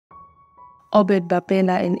Obed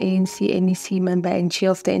Bapela, an ANC NEC member and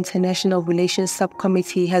chair of the International Relations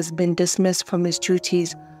Subcommittee, has been dismissed from his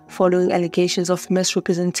duties following allegations of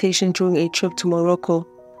misrepresentation during a trip to Morocco.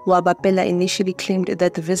 While Bapela initially claimed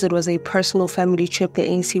that the visit was a personal family trip, the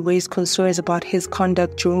ANC raised concerns about his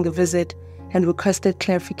conduct during the visit and requested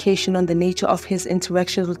clarification on the nature of his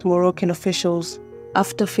interactions with Moroccan officials.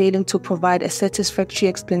 After failing to provide a satisfactory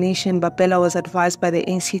explanation, Bapela was advised by the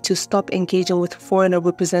ANC to stop engaging with foreigner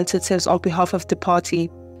representatives on behalf of the party.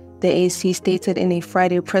 The ANC stated in a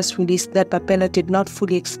Friday press release that Bapela did not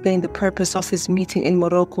fully explain the purpose of his meeting in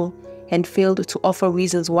Morocco and failed to offer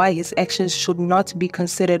reasons why his actions should not be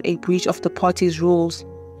considered a breach of the party's rules.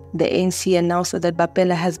 The ANC announced that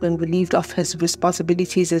Bapela has been relieved of his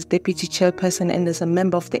responsibilities as deputy chairperson and is a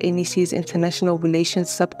member of the NEC's International Relations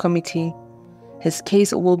Subcommittee. His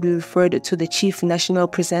case will be referred to the Chief National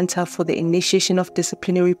Presenter for the initiation of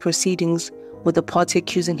disciplinary proceedings, with the party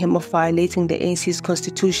accusing him of violating the ANC's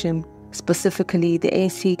constitution. Specifically, the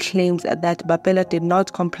ANC claims that Bapela did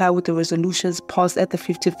not comply with the resolutions passed at the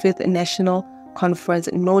 55th National Conference,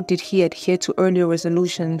 nor did he adhere to earlier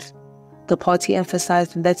resolutions. The party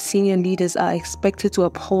emphasized that senior leaders are expected to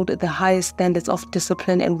uphold the highest standards of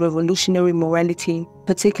discipline and revolutionary morality,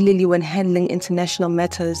 particularly when handling international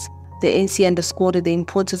matters. The ANC underscored the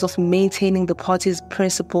importance of maintaining the party's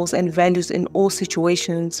principles and values in all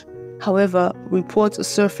situations. However, reports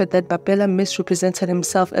surfaced that Bapela misrepresented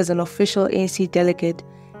himself as an official ANC delegate,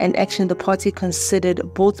 an action the party considered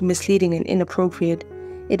both misleading and inappropriate.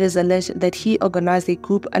 It is alleged that he organized a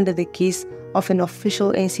group under the guise of an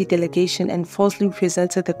official ANC delegation and falsely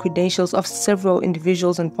presented the credentials of several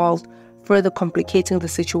individuals involved, further complicating the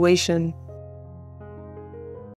situation.